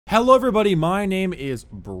Hello everybody, my name is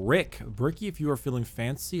Bricky. If you are feeling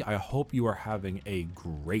fancy, I hope you are having a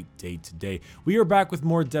great day today. We are back with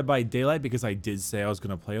more Dead by Daylight because I did say I was going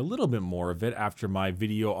to play a little bit more of it after my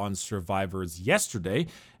video on Survivors yesterday.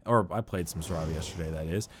 Or I played some Survivor yesterday, that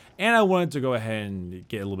is. And I wanted to go ahead and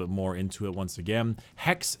get a little bit more into it once again.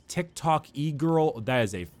 Hex TikTok E-Girl, that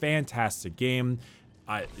is a fantastic game.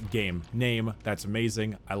 Name, that's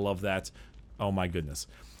amazing. I love that. Oh my goodness.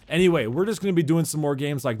 Anyway, we're just going to be doing some more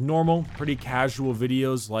games like normal, pretty casual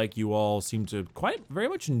videos like you all seem to very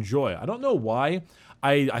much enjoy. I don't know why.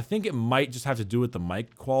 I think it might just have to do with the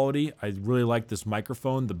mic quality. I really like this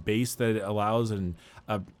microphone, the bass that it allows, and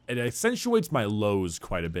it accentuates my lows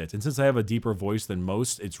quite a bit. And since I have a deeper voice than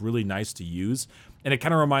most, it's really nice to use. And it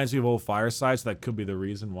kind of reminds me of old Fireside, so that could be the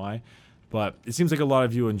reason why. But it seems like a lot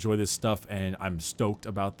of you enjoy this stuff, and I'm stoked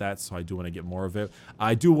about that, so I do want to get more of it.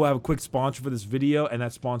 I do have a quick sponsor for this video, and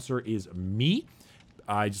that sponsor is me.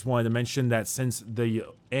 I just wanted to mention that since the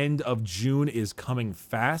end of June is coming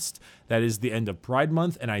fast, that is the end of Pride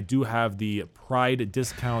Month, and I do have the Pride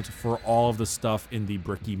discount for all of the stuff in the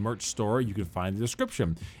Bricky merch store. You can find in the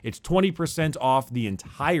description. It's 20% off the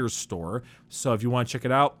entire store, so if you want to check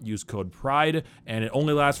it out, use code PRIDE, and it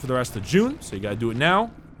only lasts for the rest of June, so you got to do it now,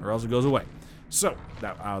 or else it goes away. So,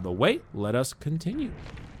 that out of the way, let us continue.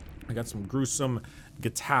 I got some gruesome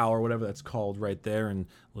guitar, or whatever that's called right there, and a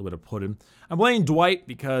little bit of pudding. I'm playing Dwight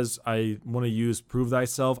because I want to use Prove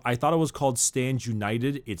Thyself. I thought it was called Stand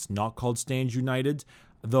United. It's not called Stand United,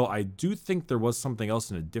 though I do think there was something else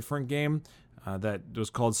in a different game that was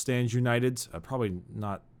called Stand United. Probably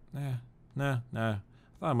not. Nah. I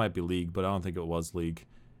thought it might be League, but I don't think it was League.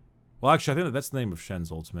 Well, actually, I think that's the name of Shen's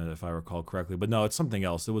Ultimate, if I recall correctly. But no, it's something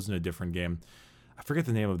else. It was in a different game. I forget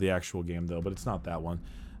the name of the actual game, though, but it's not that one.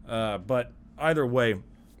 But either way,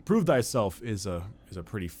 Prove Thyself is a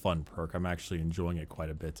pretty fun perk. I'm actually enjoying it quite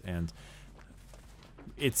a bit. And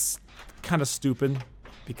it's kind of stupid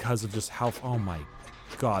because of just how... Oh, my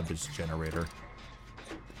God, this generator.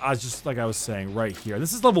 Just like I was saying right here.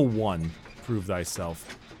 This is level 1, Prove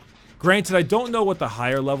Thyself. Granted, I don't know what the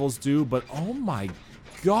higher levels do, but oh, my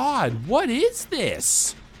God, what is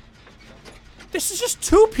this? This is just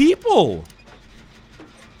 2 people.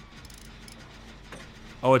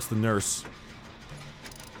 Oh, it's the nurse.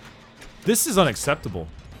 This is unacceptable.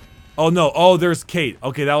 Oh, no. Oh, there's Kate.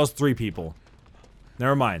 Okay, that was 3 people.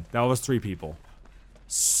 Never mind. That was 3 people.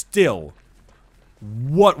 Still.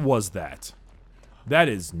 What was that? That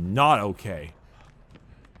is not okay.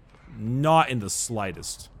 Not in the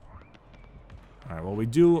slightest. Alright, well,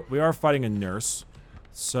 we are fighting a nurse.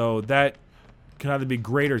 So that can either be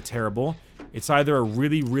great or terrible. It's either a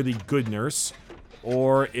really, really good nurse,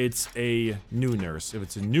 or it's a new nurse. If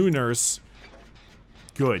it's a new nurse,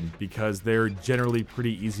 good, because they're generally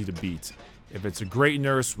pretty easy to beat. If it's a great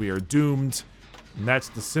nurse, we are doomed, and that's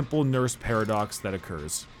the simple nurse paradox that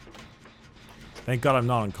occurs. Thank God I'm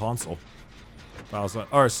not on console.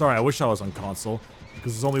 Sorry, I wish I was on console,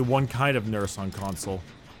 because there's only one kind of nurse on console.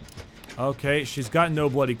 Okay, she's got no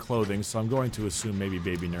bloody clothing, so I'm going to assume maybe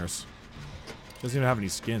baby nurse. Doesn't even have any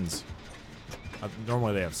skins.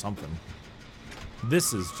 Normally they have something.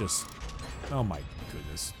 This is just... Oh my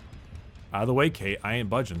goodness. Out of the way, Kate. I ain't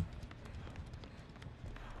budging.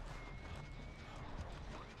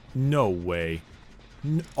 No way.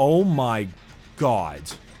 Oh my God.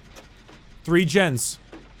 3 gens.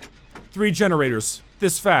 3 generators.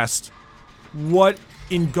 This fast. What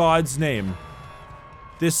in God's name?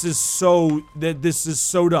 This is so... This is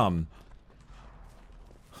so dumb.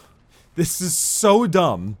 This is so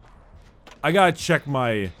dumb. I gotta check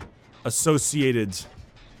my associated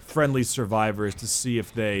friendly survivors to see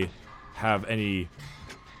if they have any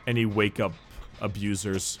wake-up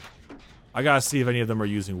abusers. I gotta see if any of them are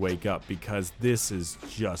using wake-up, because this is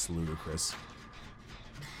just ludicrous.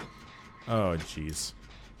 Oh, jeez.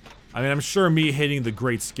 I mean, I'm sure me hitting the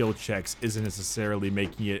great skill checks isn't necessarily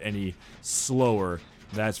making it any slower.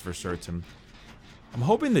 That's for certain. I'm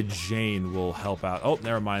hoping that Jane will help out. Oh,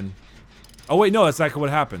 never mind. Oh, wait, no, that's exactly what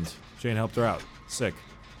happened. Jane helped her out. Sick.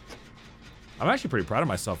 I'm actually pretty proud of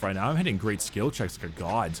myself right now. I'm hitting great skill checks like a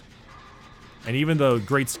god. And even the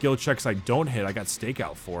great skill checks I don't hit, I got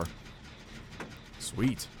stakeout for.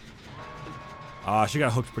 Sweet. She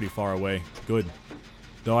got hooked pretty far away. Good.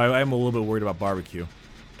 Though I am a little bit worried about barbecue.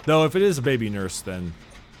 Though if it is a baby nurse, then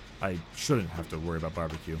I shouldn't have to worry about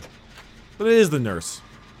barbecue. But it is the nurse.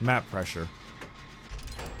 Map pressure.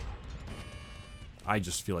 I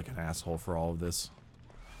just feel like an asshole for all of this.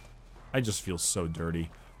 I just feel so dirty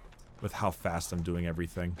with how fast I'm doing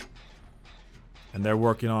everything. And they're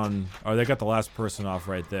working on... Oh, they got the last person off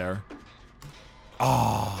right there.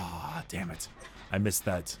 Ah, damn it. I missed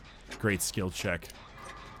that. Great skill check.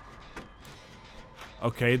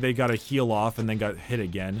 Okay, they got a heal off and then got hit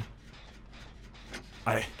again.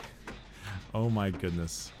 Oh my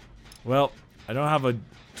goodness. Well, I don't have a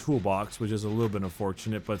toolbox, which is a little bit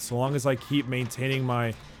unfortunate, but so long as I keep maintaining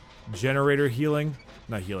my generator healing,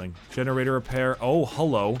 not healing, generator repair. Oh,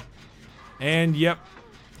 hello. And yep,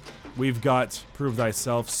 we've got Prove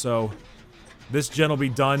Thyself, so this gen will be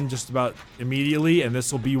done just about immediately, and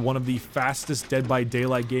this will be one of the fastest Dead by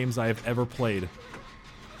Daylight games I have ever played.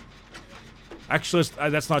 Actually,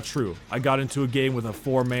 that's not true. I got into a game with a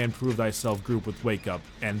 4-man Prove Thyself group with Wake Up,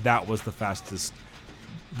 and that was the fastest.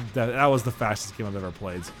 That was the fastest game I've ever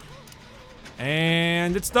played.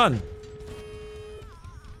 And it's done.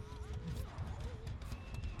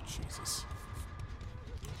 Jesus.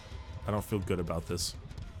 I don't feel good about this.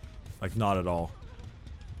 Like, not at all.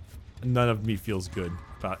 None of me feels good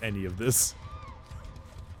about any of this.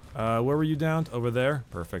 Where were you down? Over there?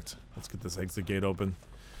 Perfect. Let's get this exit gate open.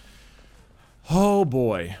 Oh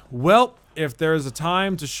boy. Well, if there's a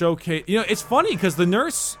time to showcase... You know, it's funny because the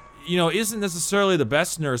nurse, you know, isn't necessarily the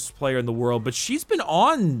best nurse player in the world, but she's been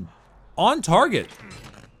on target.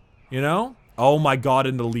 You know? Oh my god,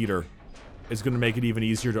 and the leader is going to make it even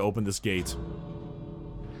easier to open this gate.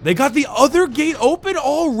 They got the other gate open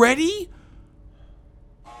already?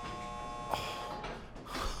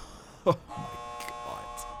 Oh my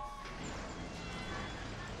god.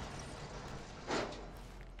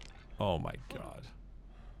 Oh my god.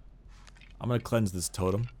 I'm gonna cleanse this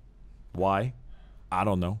totem. Why? I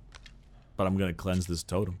don't know. But I'm gonna cleanse this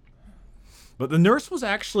totem. But the nurse was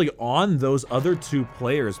actually on those other two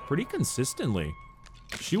players pretty consistently.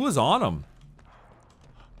 She was on them.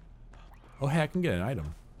 Oh hey, I can get an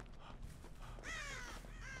item.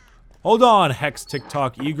 Hold on, Hex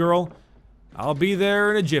TikTok e-girl. I'll be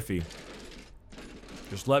there in a jiffy.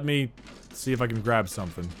 Just let me see if I can grab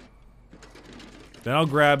something. Then I'll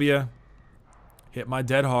grab you. Hit my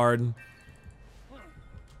dead hard.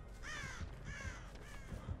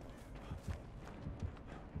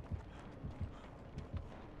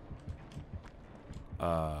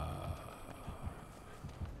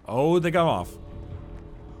 Oh, they got off.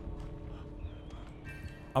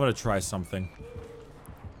 I'm gonna try something.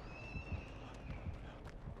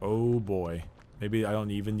 Oh boy. Maybe I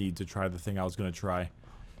don't even need to try the thing I was gonna try.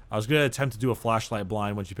 I was gonna attempt to do a flashlight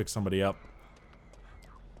blind when she picks somebody up.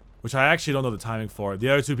 Which I actually don't know the timing for. The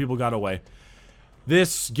other two people got away.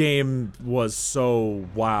 This game was so...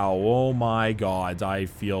 Wow. Oh my god. I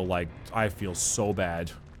feel so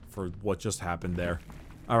bad for what just happened there.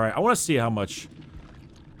 Alright, I want to see how much...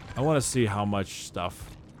 I want to see how much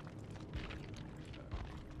stuff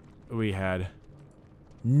we had.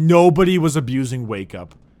 Nobody was abusing Wake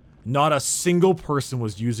Up. Not a single person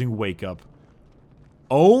was using Wake Up.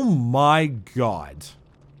 Oh my god.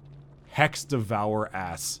 Hex Devour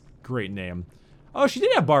Ass. Great name. Oh, she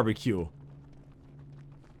did have barbecue.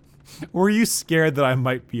 Were you scared that I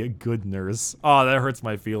might be a good nurse? Oh, that hurts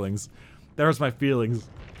my feelings. That hurts my feelings.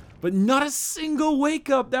 But not a single Wake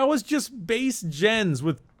Up. That was just base gens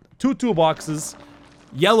with 2 toolboxes.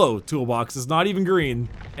 Yellow toolboxes, not even green.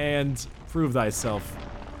 And Prove Thyself.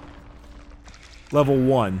 Level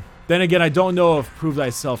 1. Then again, I don't know if Prove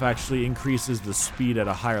Thyself actually increases the speed at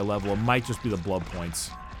a higher level. It might just be the blood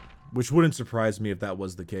points. Which wouldn't surprise me if that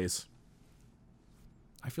was the case.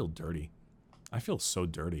 I feel dirty. I feel so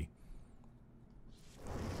dirty.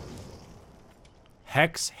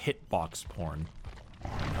 Hex hitbox porn.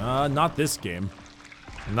 Not this game.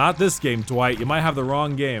 Not this game, Dwight. You might have the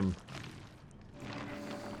wrong game.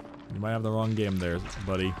 You might have the wrong game there,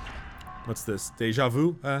 buddy. What's this? Deja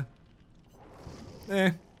vu?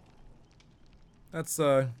 That's,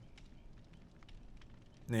 Nah.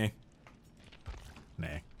 Nah.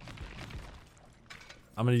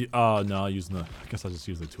 I'm gonna, oh no, I guess I'll just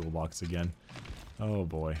use the toolbox again. Oh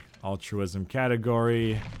boy. Altruism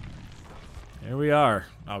category. Here we are.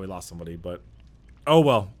 Oh, we lost somebody, but... Oh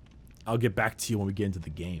well. I'll get back to you when we get into the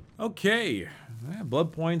game. Okay.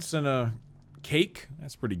 Blood points and a cake.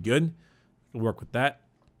 That's pretty good. We'll work with that.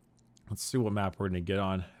 Let's see what map we're gonna get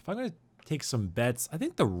on. If I'm gonna take some bets, I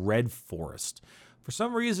think the Red Forest. For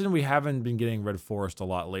some reason, we haven't been getting Red Forest a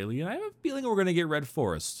lot lately, and I have a feeling we're gonna get Red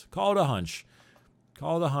Forest. Call it a hunch.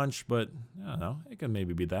 Call it a hunch, but I don't know. It could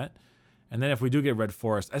maybe be that. And then if we do get Red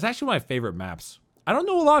Forest, it's actually my favorite maps. I don't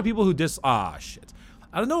know a lot of people who shit.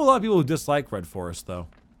 I don't know a lot of people who dislike Red Forest, though.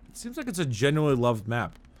 It seems like it's a genuinely loved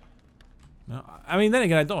map. No, I mean, then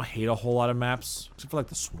again, I don't hate a whole lot of maps, except for like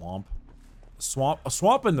the swamp. A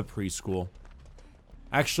swamp in the preschool.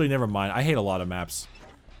 Actually, never mind. I hate a lot of maps.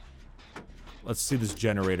 Let's see this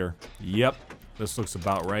generator. Yep, this looks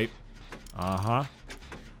about right. Uh-huh.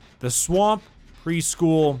 The swamp,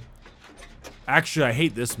 preschool. Actually, I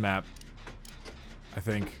hate this map. I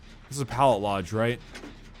think. This is a Pallet Lodge, right?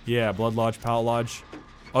 Yeah, Blood Lodge, Pallet Lodge.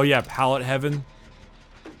 Oh yeah, Pallet Heaven.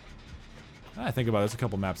 I think about it. There's a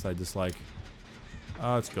couple maps that I dislike.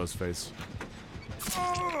 Oh, it's Ghostface.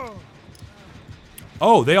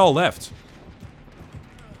 Oh, they all left.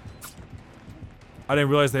 I didn't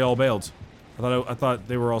realize they all bailed. I thought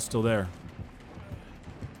they were all still there.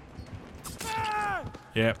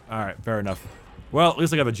 Yeah, alright, fair enough. Well, at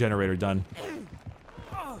least I got the generator done.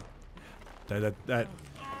 That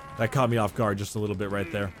caught me off guard just a little bit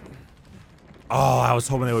right there. Oh, I was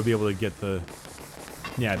hoping they would be able to get the...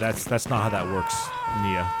 Yeah, that's not how that works,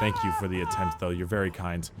 Nia. Thank you for the attempt, though. You're very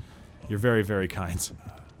kind. You're very, very kind.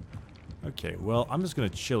 Okay, well, I'm just gonna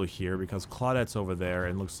chill here because Claudette's over there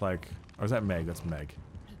and looks like... Or is that Meg? That's Meg.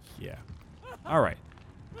 Yeah. Alright.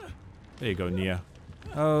 There you go, Nia.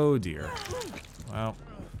 Oh, dear. Well.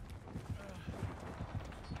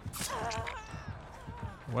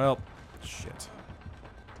 Well, shit.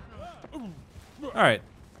 Alright.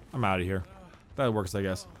 I'm out of here. That works, I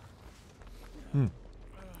guess.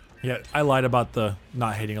 Yeah, I lied about the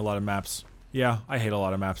not hating a lot of maps. Yeah, I hate a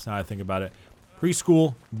lot of maps now I think about it.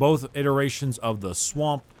 Preschool, both iterations of the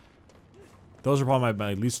swamp. Those are probably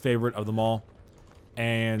my least favorite of them all.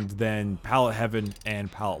 And then Pallet Heaven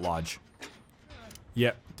and Pallet Lodge.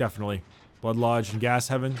 Yep, definitely. Blood Lodge and Gas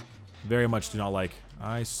Heaven, very much do not like.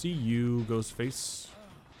 I see you, Ghostface,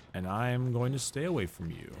 and I'm going to stay away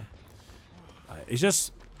from you. It's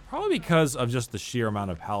just probably because of just the sheer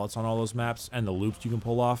amount of pallets on all those maps and the loops you can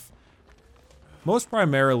pull off. Most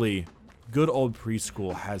primarily, good old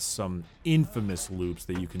Preschool has some infamous loops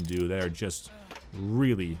that you can do that are just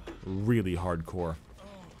really, really hardcore.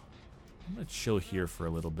 I'm gonna chill here for a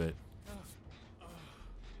little bit.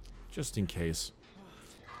 Just in case.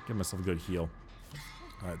 Give myself a good heal.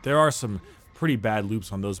 Alright, there are some pretty bad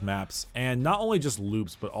loops on those maps. And not only just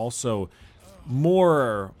loops, but also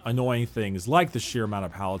more annoying things like the sheer amount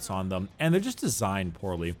of pallets on them. And they're just designed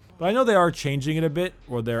poorly. But I know they are changing it a bit,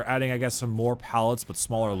 where they're adding, I guess, some more pallets but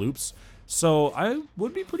smaller loops. So I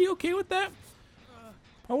would be pretty okay with that.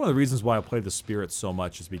 Probably one of the reasons why I play the Spirit so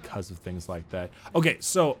much is because of things like that. Okay,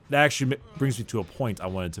 so that actually brings me to a point I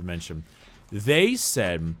wanted to mention. They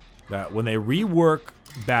said that when they rework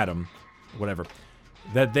Batum, whatever,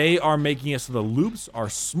 that they are making it so the loops are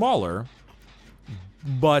smaller,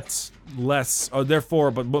 but less, or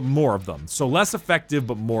therefore, but more of them. So less effective,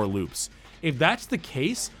 but more loops. If that's the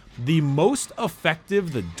case, the most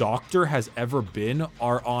effective the Doctor has ever been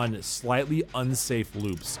are on slightly unsafe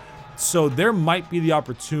loops. So there might be the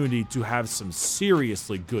opportunity to have some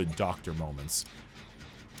seriously good Doctor moments.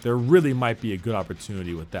 There really might be a good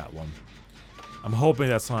opportunity with that one. I'm hoping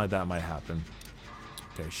that something like that might happen.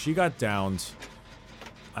 Okay, she got downed.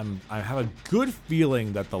 I have a good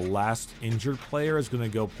feeling that the last injured player is going to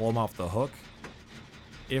go pull him off the hook.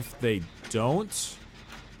 If they don't,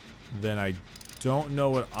 then I don't know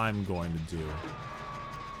what I'm going to do.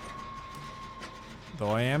 Though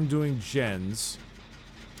I am doing gens.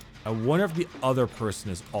 I wonder if the other person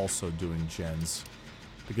is also doing gens.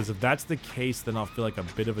 Because if that's the case, then I'll feel like a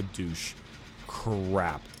bit of a douche.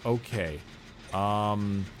 Crap. Okay.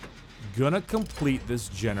 Gonna complete this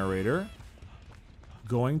generator.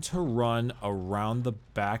 Going to run around the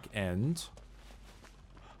back end.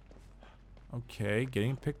 Okay,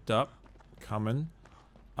 getting picked up. Coming.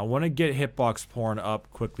 I want to get hitbox porn up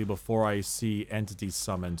quickly before I see entities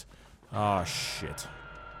summoned. Ah, shit.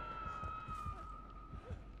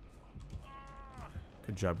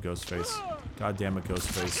 Good job, Ghostface. God damn it,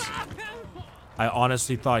 Ghostface. I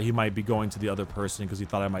honestly thought he might be going to the other person because he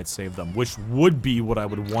thought I might save them, which would be what I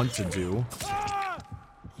would want to do.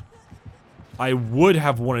 I would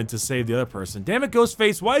have wanted to save the other person. Damn it,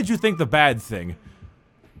 Ghostface, why did you think the bad thing?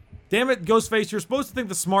 Damn it, Ghostface, you're supposed to think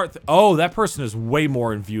the smart thing. Oh, that person is way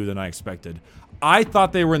more in view than I expected. I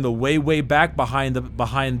thought they were in the way back behind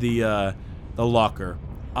the locker.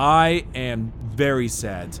 I am very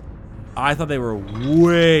sad. I thought they were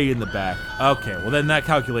way in the back. Okay, well then that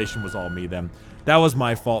calculation was all me then. That was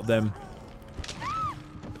my fault then.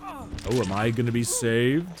 Oh, am I gonna be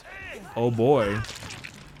saved? Oh boy.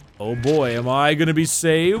 Oh boy, am I gonna be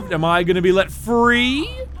saved? Am I gonna be let free?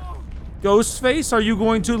 Ghostface, are you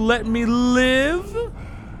going to let me live?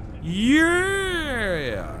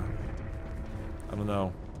 Yeah! I don't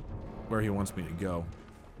know where he wants me to go.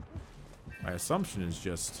 My assumption is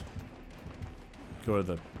just go to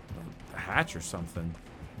the hatch or something.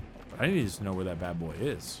 But I need to know where that bad boy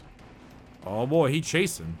is. Oh boy, he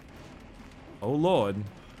chasing. Oh lord.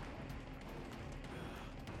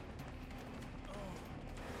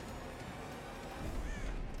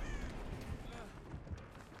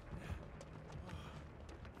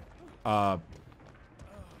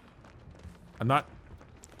 I'm not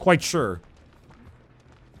quite sure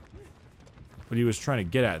what he was trying to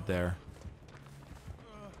get at there.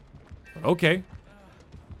 But okay.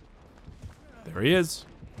 There he is.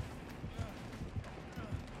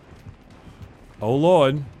 Oh,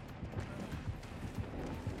 Lord.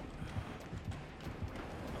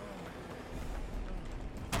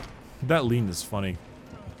 That lean is funny.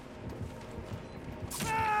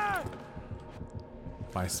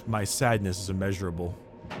 My sadness is immeasurable.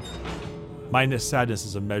 My sadness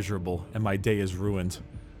is immeasurable, and my day is ruined.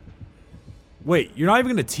 Wait, you're not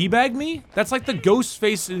even gonna teabag me? That's like the ghost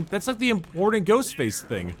face. That's like the important ghost face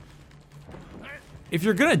thing. If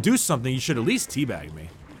you're gonna do something, you should at least teabag me.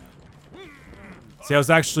 See, I was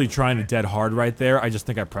actually trying to dead hard right there. I just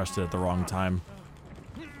think I pressed it at the wrong time.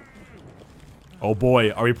 Oh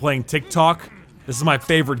boy, are we playing TikTok? This is my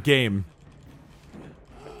favorite game.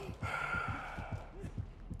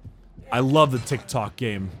 I love the TikTok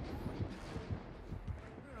game.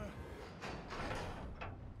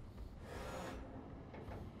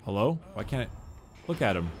 Hello? Why can't I... Look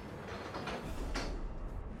at him.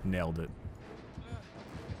 Nailed it.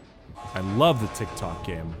 I love the TikTok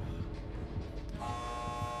game.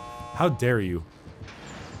 How dare you?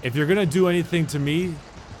 If you're gonna do anything to me...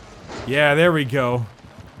 Yeah, there we go.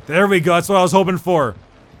 There we go, that's what I was hoping for.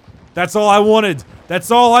 That's all I wanted.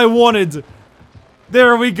 That's all I wanted.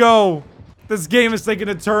 There we go. This game is taking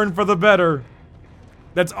a turn for the better.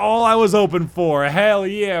 That's all I was hoping for. Hell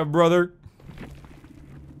yeah, brother.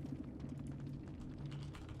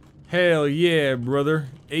 Hell yeah, brother.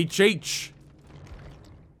 HH.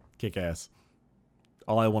 Kick ass.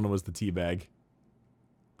 All I wanted was the teabag.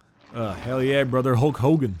 Hell yeah, brother. Hulk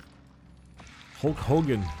Hogan. Hulk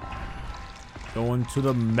Hogan. Going to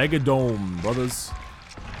the Megadome, brothers.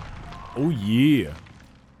 Oh yeah.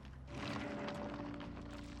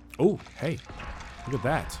 Oh, hey. Look at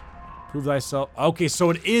that. Prove thyself. Okay, so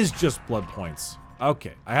it is just blood points.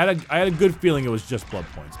 Okay. I had a good feeling it was just blood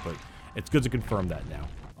points, but it's good to confirm that now.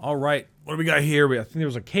 Alright, what do we got here? I think there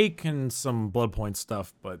was a cake and some blood point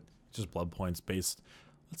stuff, but just blood points based.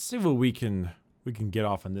 Let's see what we can get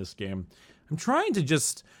off in this game. I'm trying to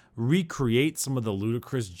just recreate some of the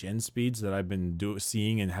ludicrous gen speeds that I've been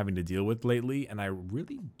seeing and having to deal with lately, and I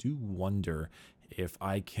really do wonder if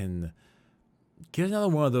I can get another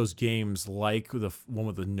one of those games like the one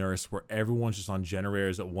with the nurse where everyone's just on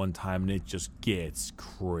generators at one time and it just gets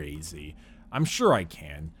crazy. I'm sure I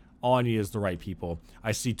can. All I need is the right people.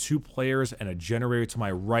 I see 2 players and a generator to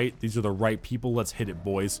my right. These are the right people. Let's hit it,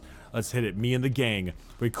 boys. Let's hit it. Me and the gang.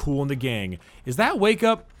 We're cool in the gang. Is that Wake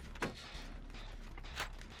Up?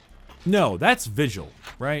 No, that's Vigil,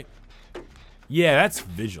 right? Yeah, that's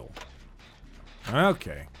Vigil.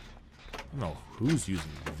 Okay. I don't know who's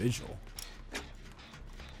using Vigil.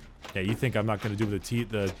 Yeah, you think I'm not going to do the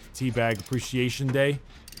Teabag Appreciation Day?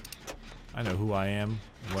 I know who I am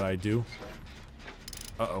and what I do.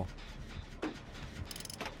 Uh-oh.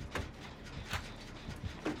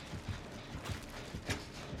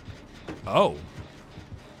 Oh.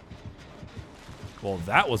 Well,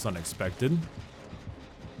 that was unexpected.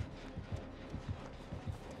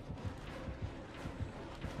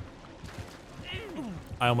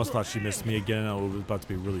 I almost thought she missed me again and I was about to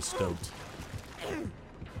be really stoked.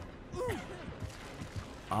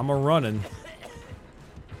 I'm a-running.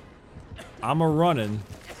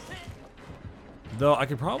 Though I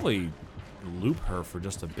could probably loop her for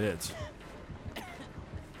just a bit.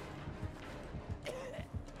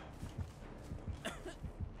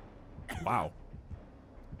 Wow.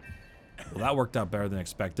 Well, that worked out better than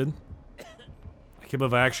expected. I can't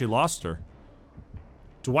believe I actually lost her.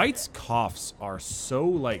 Dwight's coughs are so,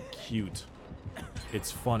 like, cute.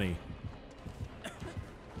 It's funny.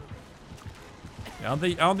 I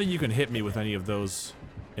don't think you can hit me with any of those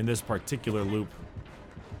in this particular loop.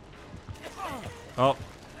 Oh,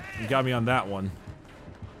 you got me on that one.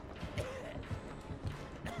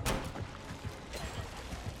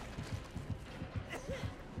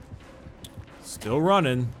 Still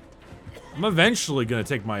running. I'm eventually gonna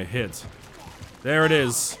take my hit. There it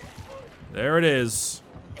is. There it is.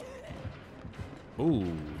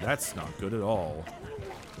 Ooh, that's not good at all.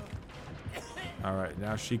 Alright,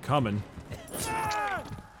 now she coming.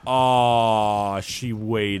 Aw, she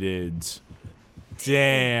waited.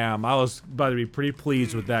 Damn, I was about to be pretty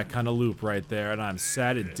pleased with that kind of loop right there, and I'm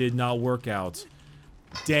sad it did not work out.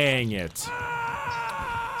 Dang it.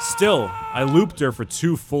 Still, I looped her for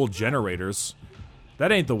 2 full generators.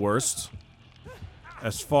 That ain't the worst.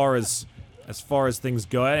 As far as things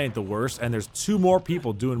go, that ain't the worst. And there's 2 more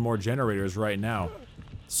people doing more generators right now.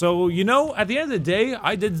 So, you know, at the end of the day,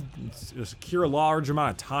 I did secure a large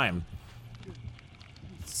amount of time.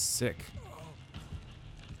 Sick.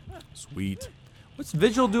 Sweet. What's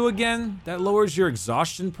Vigil do again? That lowers your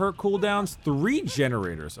exhaustion perk cooldowns. 3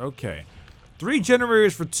 generators. Okay. 3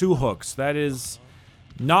 generators for 2 hooks. That is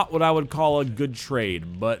not what I would call a good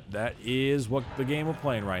trade, but that is what the game we're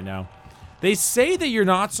playing right now. They say that you're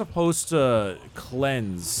not supposed to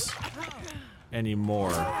cleanse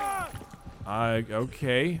anymore.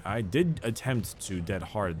 Okay. I did attempt to dead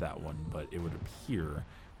hard that one, but it would appear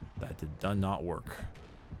that did not work.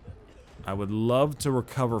 I would love to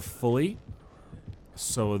recover fully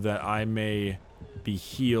so that I may be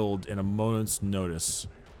healed in a moment's notice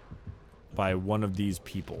by one of these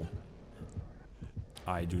people.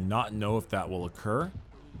 I do not know if that will occur,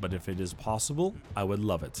 but if it is possible, I would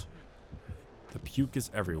love it. The puke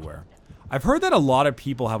is everywhere. I've heard that a lot of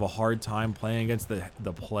people have a hard time playing against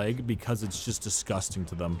the plague because it's just disgusting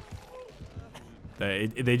to them.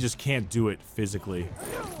 They just can't do it physically.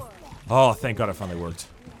 Oh, thank God it finally worked.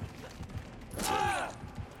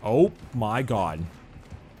 Oh my God.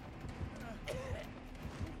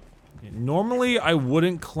 Normally I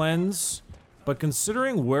wouldn't cleanse, but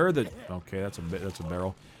considering where the that's a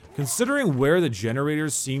barrel. Considering where the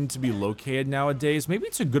generators seem to be located nowadays, maybe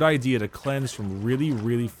it's a good idea to cleanse from really,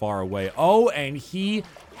 really far away. Oh, and he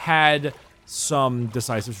had some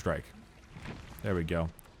decisive strike. There we go.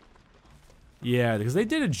 Yeah, because they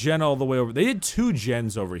did a gen all the way over. They did 2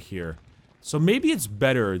 gens over here. So maybe it's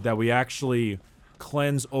better that we actually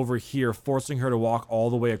cleanse over here, forcing her to walk all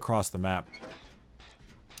the way across the map.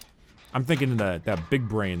 I'm thinking that big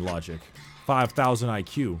brain logic. 5,000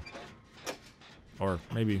 IQ. Or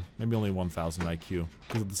maybe only 1,000 IQ.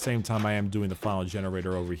 Because at the same time I am doing the final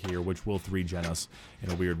generator over here, which will 3-gen us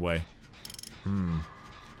in a weird way.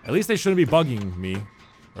 At least they shouldn't be bugging me.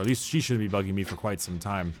 Or at least she shouldn't be bugging me for quite some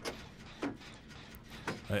time.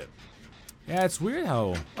 Yeah, it's weird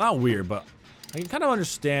how... Not weird, but I can kind of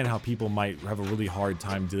understand how people might have a really hard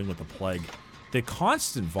time dealing with the plague. The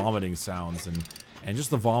constant vomiting sounds and just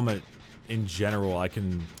the vomit in general,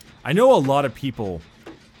 I know a lot of people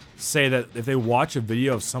say that if they watch a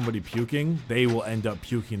video of somebody puking, they will end up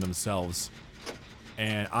puking themselves.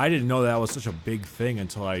 And I didn't know that was such a big thing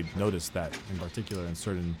until I noticed that in particular in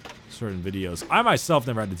certain videos. I myself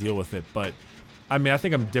never had to deal with it, but I mean, I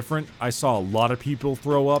think I'm different. I saw a lot of people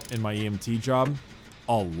throw up in my EMT job.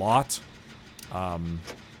 A lot. A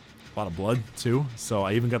lot of blood, too. So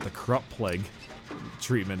I even got the corrupt plague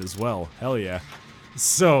treatment as well. Hell yeah.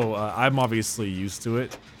 So, I'm obviously used to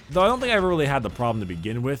it. Though I don't think I ever really had the problem to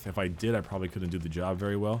begin with. If I did, I probably couldn't do the job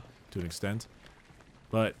very well, to an extent.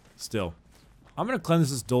 But, still. I'm gonna cleanse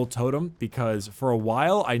this dull totem, because for a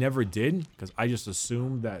while, I never did. Because I just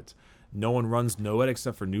assumed that no one runs NOED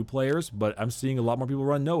except for new players. But I'm seeing a lot more people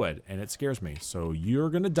run NOED, and it scares me. So, you're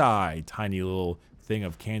gonna die, tiny little thing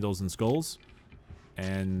of candles and skulls.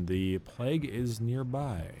 And the plague is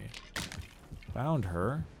nearby. Found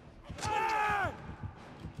her.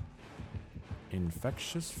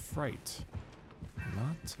 Infectious fright.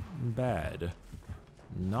 Not bad.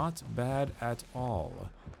 Not bad at all.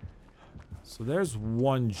 So there's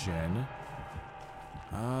 1 gen.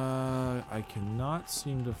 I cannot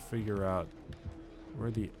seem to figure out where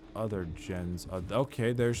the other gens are.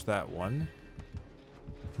 Okay, there's that one.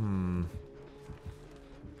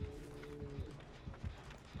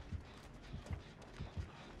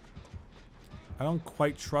 I don't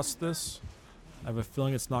quite trust this. I have a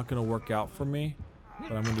feeling it's not going to work out for me,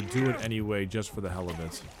 but I'm going to do it anyway just for the hell of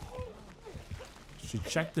it. She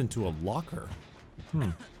checked into a locker.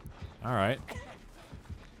 Alright.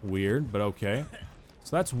 Weird, but okay.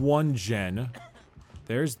 So that's 1 gen.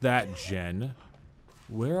 There's that gen.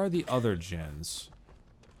 Where are the other gens?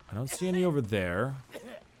 I don't see any over there.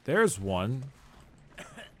 There's one.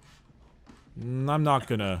 I'm not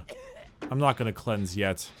gonna cleanse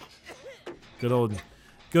yet. Good old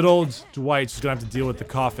Dwight's gonna have to deal with the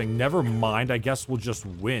coughing. Never mind, I guess we'll just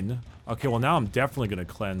win. Okay, well now I'm definitely gonna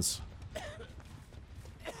cleanse.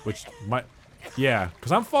 Which might... Yeah,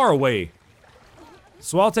 because I'm far away.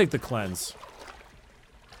 So I'll take the cleanse.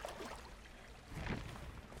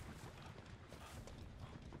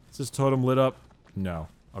 Is this totem lit up? No.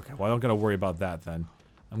 Okay, well I don't gotta worry about that then.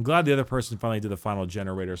 I'm glad the other person finally did the final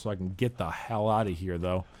generator so I can get the hell out of here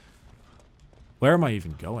though. Where am I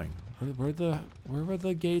even going? Where were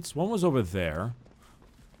the gates? One was over there.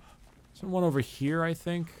 Is there one over here, I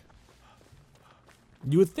think?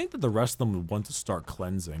 You would think that the rest of them would want to start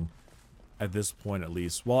cleansing. At this point, at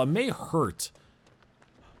least. Well, it may hurt.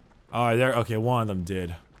 Alright, there. Okay, one of them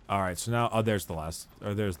did. Alright, so now... Oh, there's the last...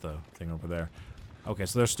 Or there's the thing over there. Okay,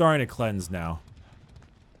 so they're starting to cleanse now.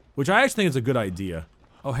 Which I actually think is a good idea.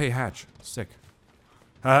 Oh, hey, Hatch. Sick.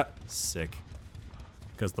 Ha! Sick.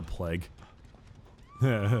 because the plague.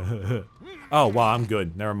 Oh, wow, I'm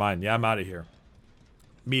good. Never mind. Yeah, I'm out of here.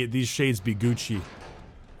 These shades be Gucci.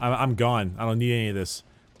 I'm gone. I don't need any of this.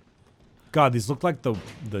 God, these look like the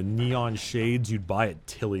neon shades you'd buy at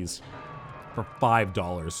Tilly's for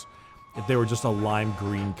 $5 if they were just a lime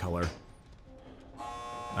green color.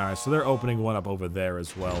 Alright, so they're opening one up over there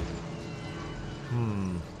as well.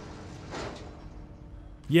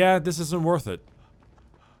 Yeah, this isn't worth it.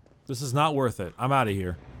 This is not worth it. I'm out of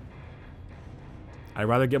here. I'd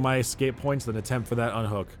rather get my escape points than attempt for that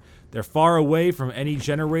unhook. They're far away from any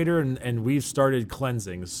generator, and we've started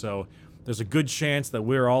cleansing, so there's a good chance that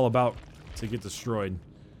we're all about to get destroyed.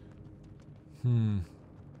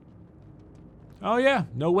 Oh yeah,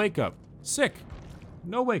 no wake up. Sick.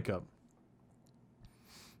 No wake up.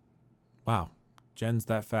 Wow. Gen's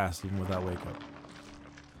that fast even without wake up.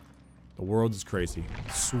 The world is crazy.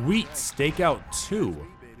 Sweet. Stakeout 2.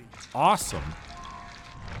 Awesome.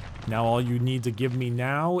 Now all you need to give me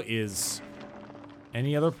now is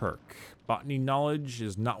any other perk. Botany knowledge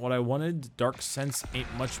is not what I wanted. Dark sense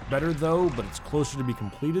ain't much better though, but it's closer to be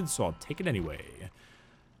completed, so I'll take it anyway.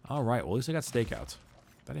 Alright, well at least I got stakeout.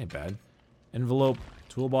 That ain't bad. Envelope,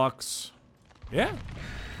 toolbox. Yeah.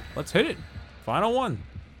 Let's hit it. Final one.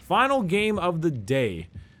 Final game of the day.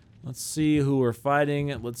 Let's see who we're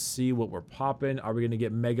fighting. Let's see what we're popping. Are we gonna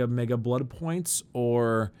get mega blood points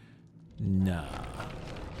or nah?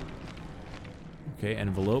 Okay,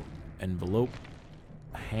 envelope,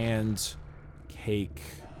 hand, cake.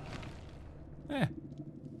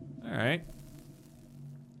 Alright.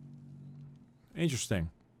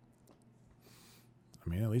 Interesting. I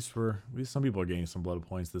mean, at least some people are getting some blood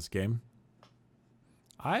points this game.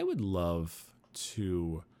 I would love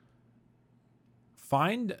to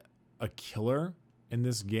find a killer in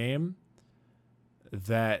this game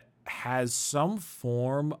that has some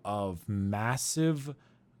form of massive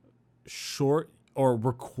short or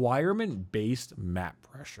requirement-based map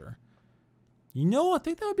pressure. You know, I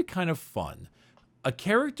think that would be kind of fun. A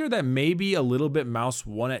character that may be a little bit mouse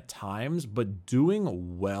one at times, but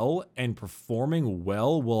doing well and performing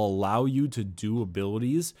well will allow you to do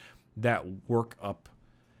abilities that work up.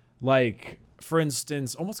 Like, for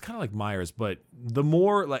instance, almost kind of like Myers, but the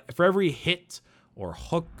more, like, for every hit or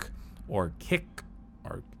hook or kick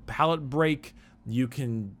or pallet break, you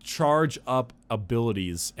can charge up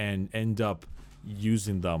abilities and end up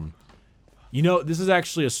using them. You know, this is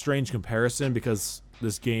actually a strange comparison because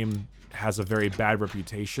this game has a very bad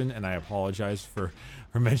reputation, and I apologize for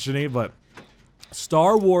mentioning it, but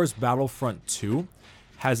Star Wars Battlefront 2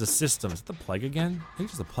 has a system. Is it the plague again? I think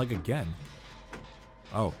it's the plague again.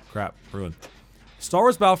 Oh, crap. Ruined. Star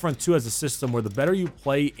Wars Battlefront 2 has a system where the better you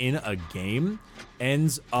play in a game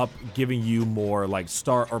ends up giving you more, like,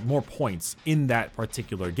 more points in that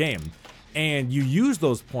particular game. And you use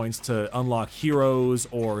those points to unlock heroes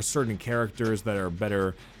or certain characters that are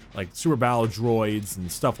better, like super battle droids and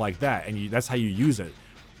stuff like that. And that's how you use it.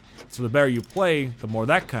 So the better you play, the more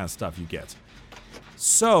that kind of stuff you get.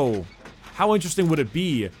 So, how interesting would it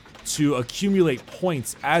be to accumulate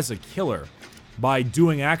points as a killer by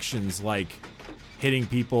doing actions like hitting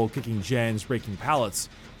people, kicking gens, breaking pallets,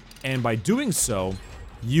 and by doing so,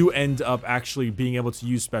 you end up actually being able to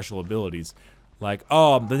use special abilities. Like,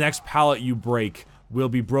 oh, the next pallet you break will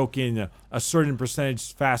be broken a certain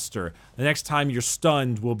percentage faster. The next time you're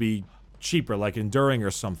stunned will be cheaper, like enduring or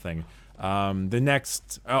something. And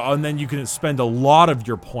then you can spend a lot of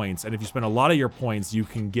your points, and if you spend a lot of your points, you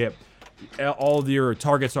can get all of your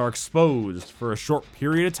targets are exposed for a short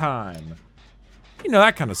period of time. You know,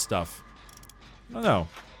 that kind of stuff. I don't know.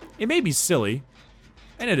 It may be silly,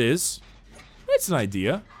 and it is. But it's an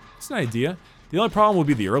idea. It's an idea. The only problem would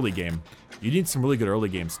be the early game. You need some really good early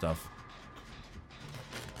game stuff.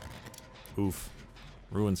 Oof.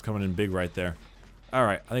 Ruin's coming in big right there.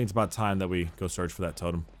 Alright, I think it's about time that we go search for that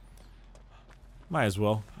totem. Might as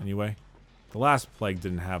well, anyway. The last plague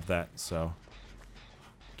didn't have that, so...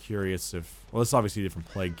 Curious if... Well, it's obviously a different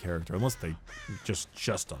plague character, unless they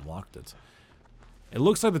just unlocked it. It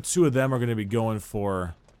looks like the two of them are going to be going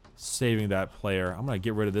for saving that player. I'm going to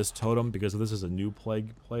get rid of this totem, because if this is a new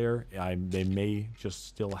plague player, they may just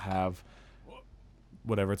still have...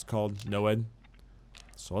 whatever it's called, Noed.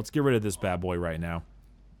 So let's get rid of this bad boy right now.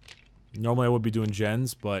 Normally I would be doing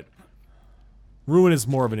gens, but Ruin is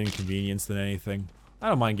more of an inconvenience than anything. I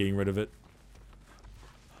don't mind getting rid of it.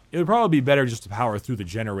 It would probably be better just to power through the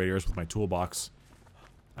generators with my toolbox.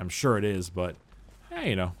 I'm sure it is, but hey,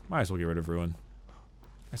 you know, might as well get rid of Ruin.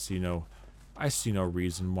 I see no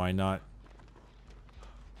reason why not.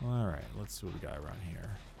 Alright, let's see what we got around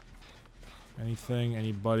here. Anything?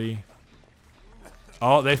 Anybody?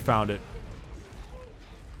 Oh, they found it.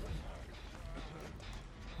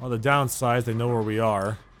 On the downside, they know where we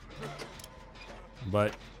are.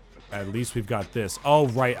 But at least we've got this. Oh,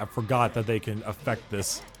 right. I forgot that they can affect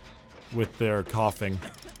this with their coughing.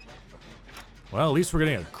 Well, at least we're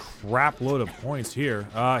getting a crap load of points here.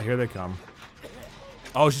 Here they come.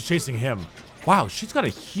 Oh, she's chasing him. Wow, she's got a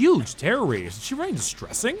huge terror radius. Is she running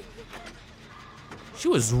distressing? She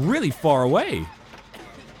was really far away.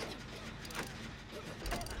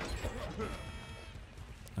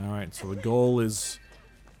 Alright, so the goal is...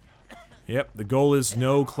 Yep, the goal is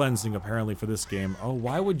no cleansing, apparently, for this game. Oh,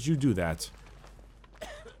 why would you do that? I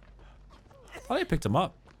thought I picked him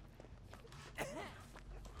up.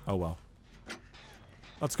 Oh, well.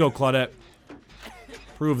 Let's go, Claudette.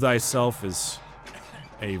 Prove thyself is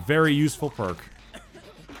a very useful perk.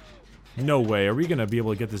 No way. Are we going to be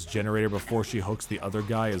able to get this generator before she hooks the other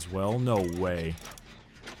guy as well? No way.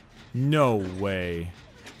 No way.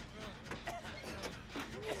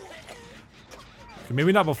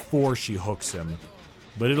 Maybe not before she hooks him,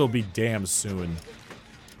 but it'll be damn soon.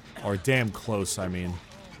 Or damn close, I mean.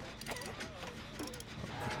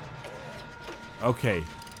 Okay.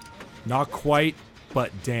 Not quite, but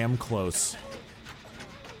damn close.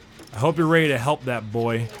 I hope you're ready to help that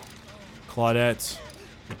boy, Claudette,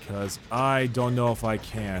 because I don't know if I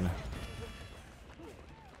can.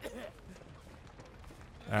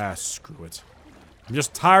 Ah, screw it. I'm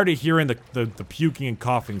just tired of hearing the puking and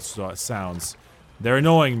coughing sounds. They're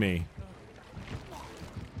annoying me.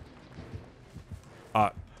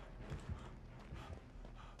 Oh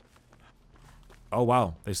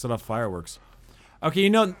wow, they set off fireworks. Okay,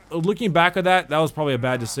 you know, looking back at that was probably a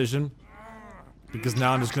bad decision. Because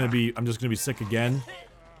now I'm just gonna be sick again.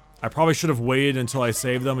 I probably should have waited until I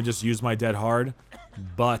saved them and just used my dead hard.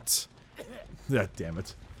 But damn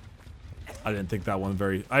it. I didn't think that one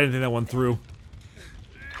through.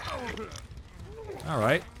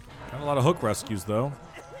 Alright. Got a lot of hook rescues, though.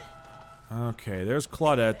 Okay, there's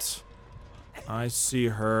Claudette. I see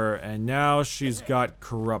her, and now she's got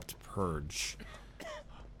Corrupt Purge.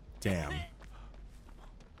 Damn.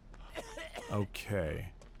 Okay.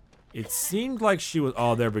 It seemed like she was...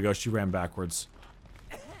 Oh, there we go. She ran backwards.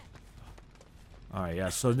 Alright, yeah.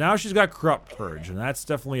 So now she's got Corrupt Purge, and that's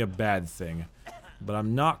definitely a bad thing. But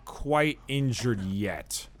I'm not quite injured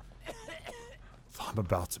yet. I'm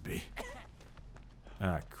about to be.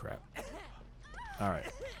 Ah, crap. Alright.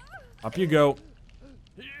 Up you go.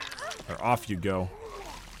 Or off you go.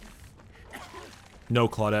 No,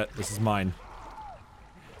 Claudette. This is mine.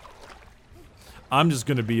 I'm just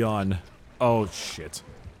gonna be on... Oh, shit.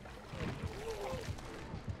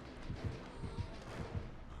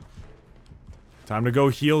 Time to go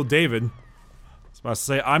heal David. I was about to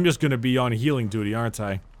say, I'm just gonna be on healing duty, aren't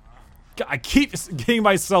I? I keep getting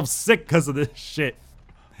myself sick because of this shit.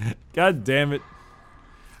 God damn it.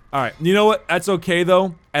 Alright, you know what? That's okay,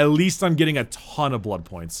 though. At least I'm getting a ton of blood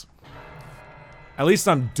points. At least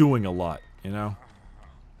I'm doing a lot, you know?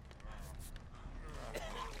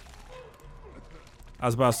 I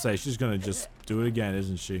was about to say, she's gonna just do it again,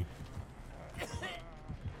 isn't she?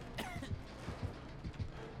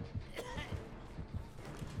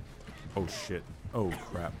 Oh, shit. Oh,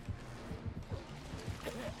 crap.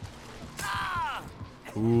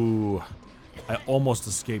 Ooh. I almost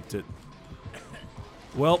escaped it.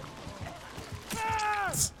 Well,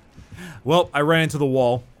 I ran into the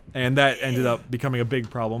wall, and that ended up becoming a big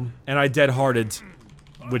problem. And I dead-hearted,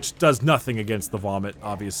 which does nothing against the vomit,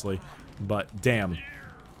 obviously. But, damn.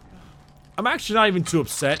 I'm actually not even too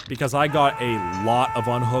upset, because I got a lot of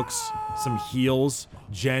unhooks, some heals,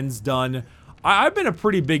 gens done. I've been a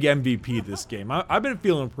pretty big MVP this game. I've been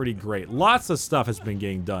feeling pretty great. Lots of stuff has been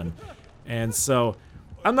getting done. And so,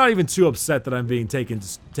 I'm not even too upset that I'm being taken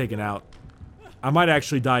out. I might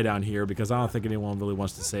actually die down here because I don't think anyone really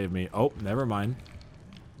wants to save me. Oh, never mind.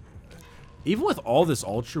 Even with all this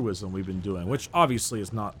altruism we've been doing, which obviously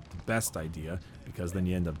is not the best idea because then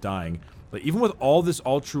you end up dying. But even with all this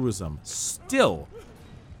altruism, still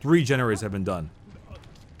 3 generators have been done.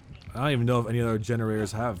 I don't even know if any other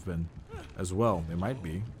generators have been as well. They might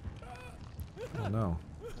be. I don't know.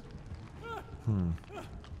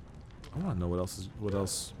 I want to know what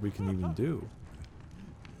else we can even do.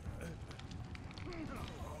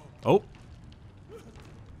 Oh.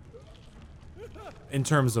 In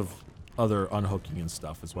terms of other unhooking and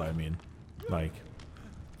stuff is what I mean. Like,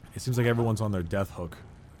 it seems like everyone's on their death hook.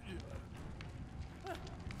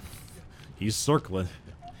 He's circling.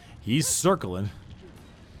 He's circling.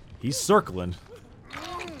 He's circling.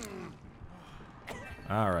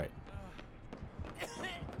 Alright.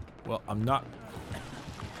 Well, I'm not...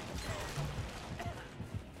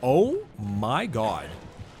 Oh my god.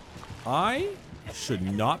 I should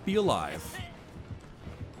not be alive.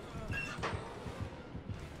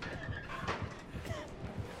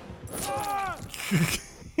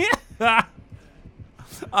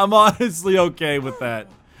 I'm honestly okay with that.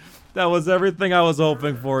 That was everything I was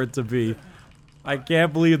hoping for it to be. I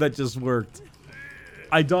can't believe that just worked.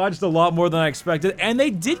 I dodged a lot more than I expected, and they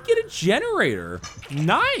did get a generator.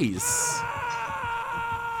 Nice.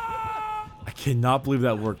 I cannot believe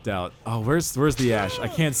that worked out. Oh, where's the Ash? I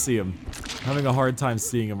can't see him. I'm having a hard time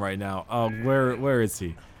seeing him right now. Oh, where is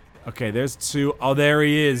he? Okay, there's two. Oh, there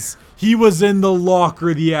he is. He was in the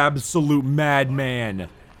locker, the absolute madman.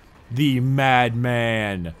 The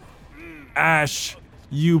madman. Ash,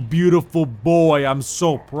 you beautiful boy. I'm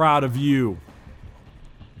so proud of you.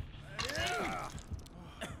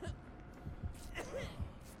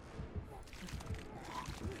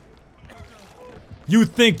 You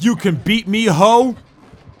think you can beat me, ho?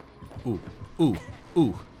 Ooh, ooh,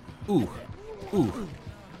 ooh, ooh, ooh,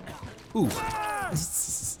 ooh.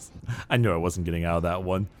 I knew I wasn't getting out of that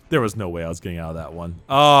one. There was no way I was getting out of that one.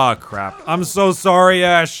 Ah, crap. I'm so sorry,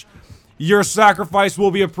 Ash. Your sacrifice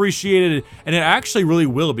will be appreciated. And it actually really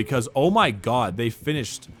will, because, oh my god, they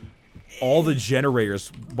finished all the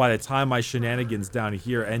generators by the time my shenanigans down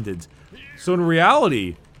here ended. So in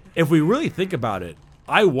reality, if we really think about it,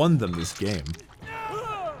 I won them this game.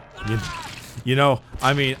 You know,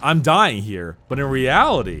 I mean, I'm dying here, but in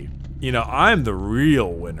reality, you know, I'm the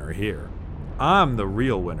real winner here. I'm the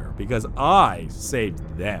real winner because I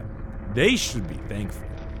saved them. They should be thankful.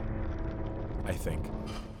 I think.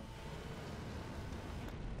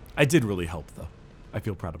 I did really help, though. I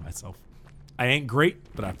feel proud of myself. I ain't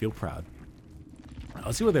great, but I feel proud.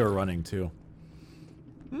 Let's see what they were running, too.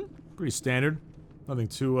 Pretty standard. Nothing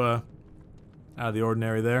too, out of the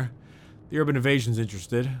ordinary there. The urban invasion's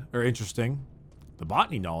interesting. The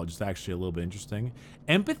botany knowledge is actually a little bit interesting.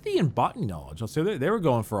 Empathy and botany knowledge. I'll say they were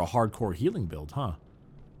going for a hardcore healing build, huh?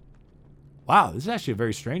 Wow, this is actually a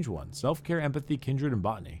very strange one. Self-care, empathy, kindred, and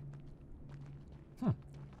botany. What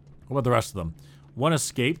about the rest of them? One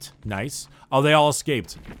escaped. Nice. Oh, they all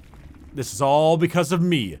escaped. This is all because of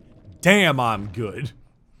me. Damn, I'm good.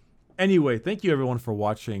 Anyway, thank you everyone for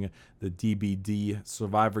watching the DBD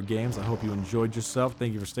Survivor games. I hope you enjoyed yourself.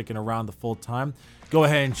 Thank you for sticking around the full time. Go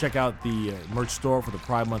ahead and check out the merch store for the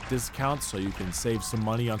Pride Month discount so you can save some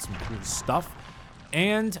money on some cool stuff.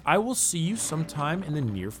 And I will see you sometime in the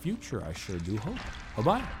near future. I sure do hope.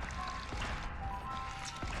 Bye-bye.